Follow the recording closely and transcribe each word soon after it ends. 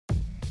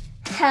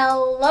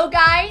Hello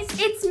guys,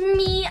 it's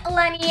me,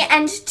 Lenny,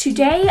 and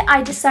today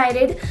I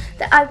decided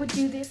that I would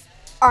do this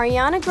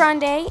Ariana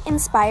Grande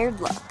inspired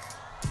look.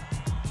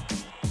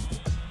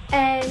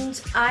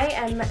 And I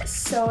am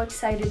so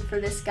excited for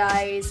this,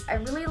 guys. I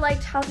really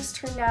liked how this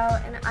turned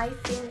out, and I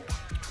think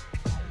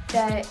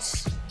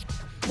that,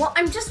 well,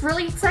 I'm just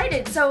really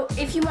excited. So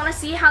if you want to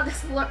see how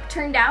this look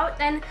turned out,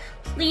 then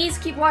please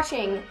keep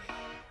watching.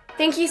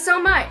 Thank you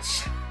so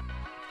much.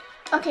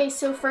 Okay,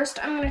 so first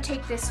I'm going to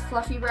take this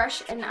fluffy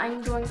brush and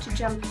I'm going to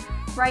jump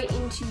right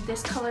into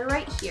this color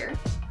right here.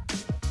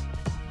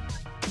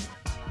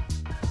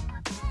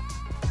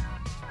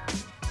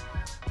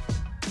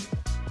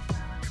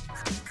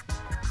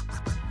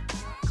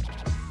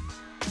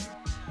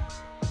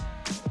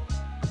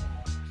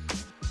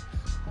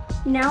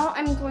 Now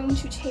I'm going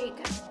to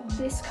take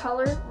this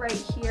color right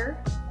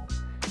here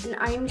and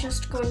I'm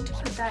just going to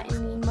put that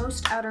in the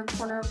most outer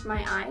corner of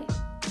my eye.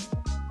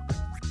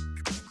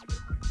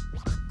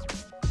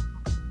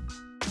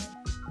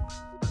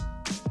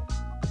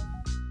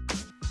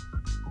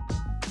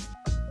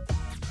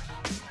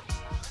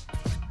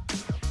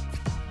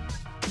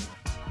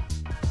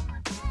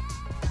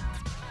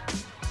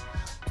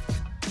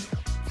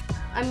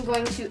 I'm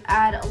going to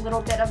add a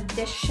little bit of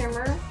this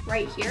shimmer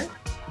right here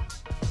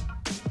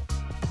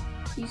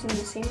using the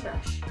same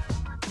brush.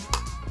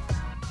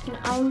 And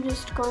I'm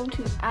just going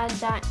to add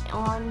that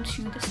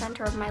onto the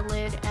center of my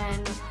lid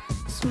and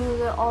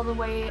smooth it all the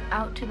way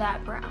out to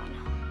that brown.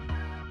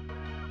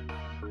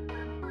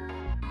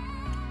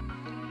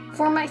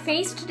 For my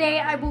face today,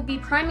 I will be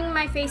priming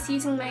my face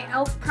using my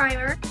e.l.f.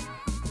 primer.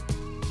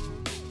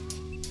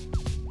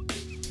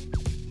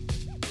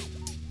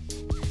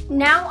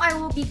 Now I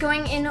will be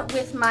going in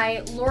with my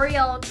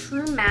L'Oreal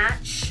True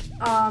Match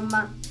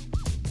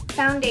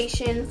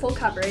foundation full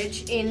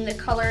coverage in the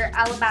color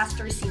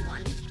Alabaster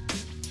C1.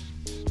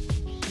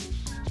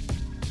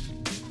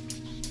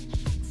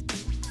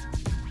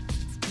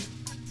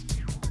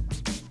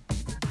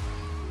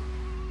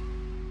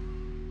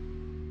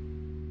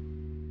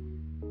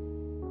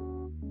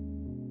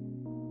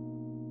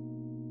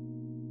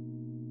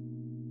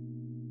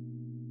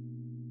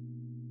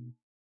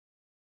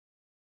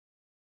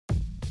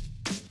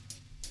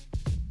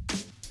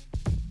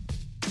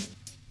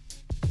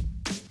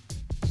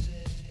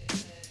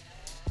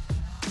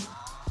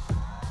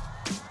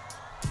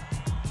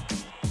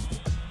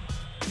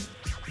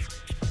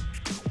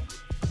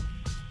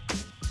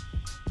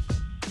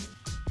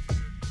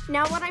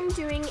 Now what I'm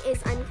doing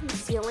is I'm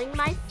concealing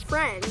my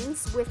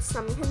friends with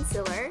some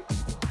concealer.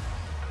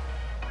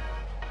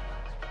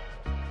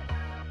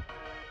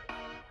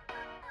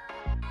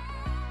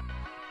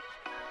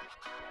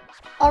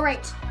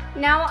 Alright,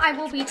 now I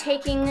will be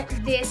taking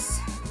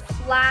this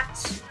flat,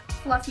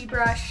 fluffy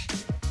brush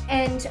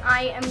and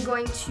I am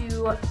going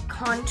to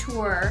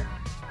contour,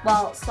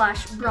 well,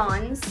 slash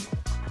bronze,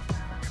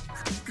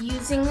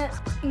 using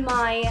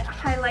my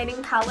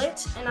highlighting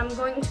palette, and I'm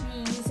going to be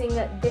using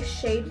this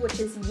shade, which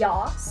is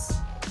Yas.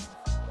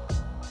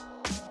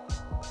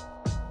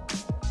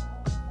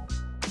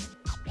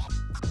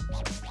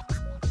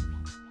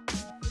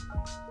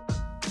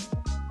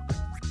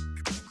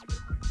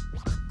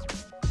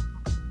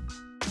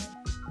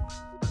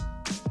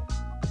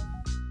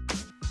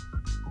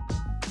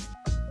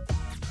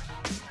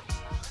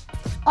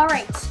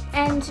 Alright,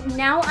 and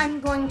now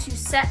I'm going to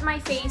set my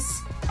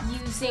face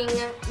using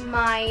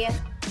my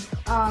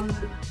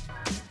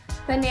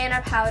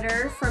banana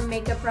powder from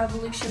Makeup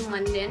Revolution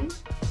London.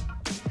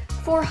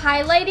 For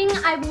highlighting,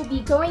 I will be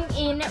going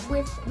in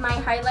with my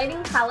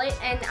highlighting palette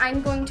and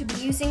I'm going to be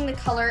using the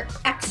color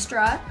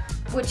Extra,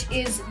 which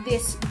is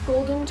this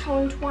golden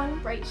toned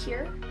one right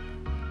here.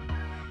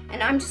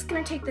 And I'm just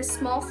going to take this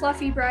small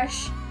fluffy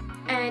brush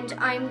and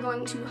I'm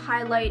going to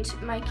highlight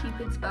my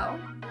Cupid's bow.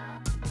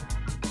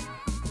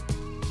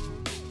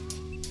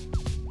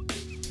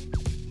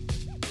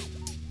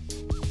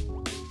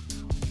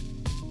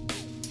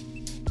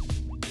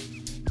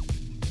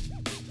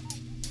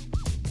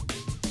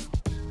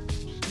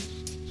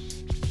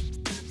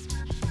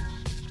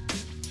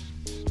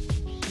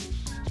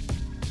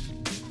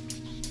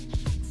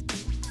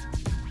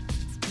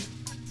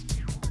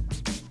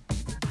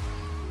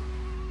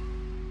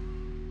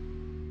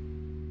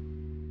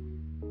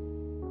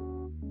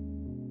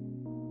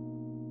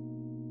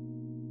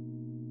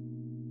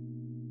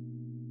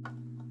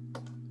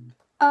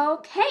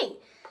 Okay,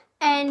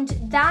 and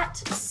that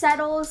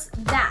settles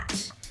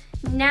that.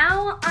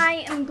 Now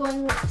I am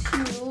going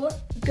to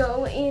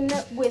go in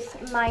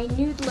with my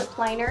nude lip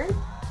liner.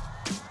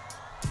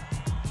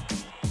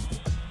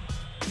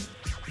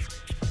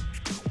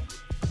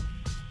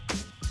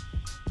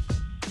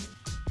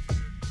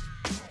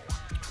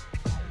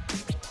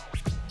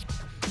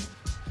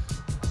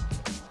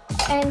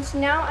 And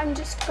now I'm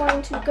just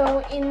going to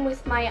go in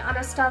with my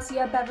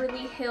Anastasia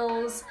Beverly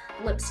Hills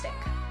lipstick.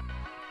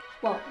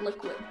 Well,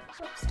 liquid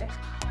lipstick.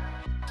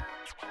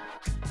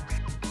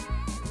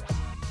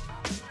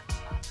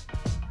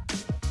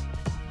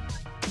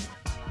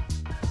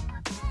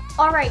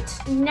 Alright,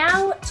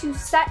 now to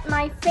set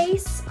my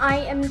face, I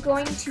am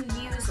going to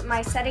use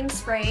my setting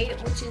spray,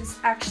 which is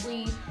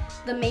actually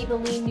the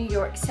Maybelline New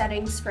York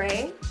setting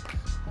spray.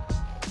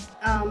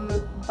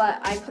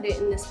 But I put it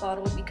in this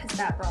bottle because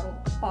that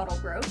bottle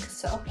broke,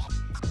 so.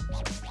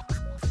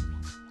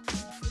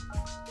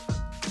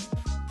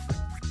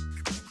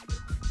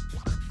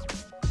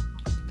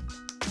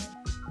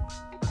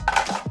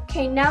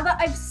 Okay, now that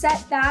I've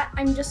set that,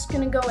 I'm just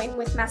gonna go in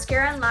with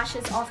mascara and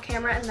lashes off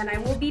camera, and then I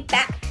will be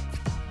back.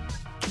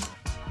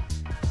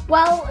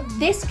 Well,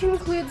 this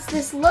concludes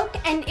this look,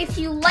 and if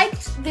you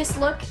liked this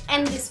look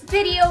and this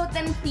video,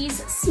 then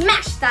please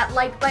smash that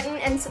like button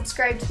and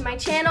subscribe to my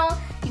channel.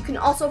 You can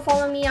also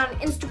follow me on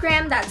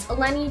Instagram, that's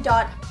eleni.cm,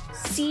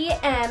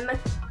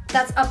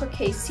 that's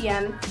uppercase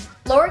CM,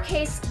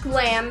 lowercase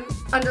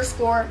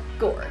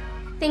glam_gore.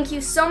 Thank you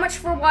so much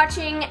for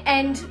watching,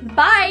 and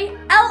bye,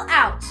 L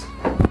out!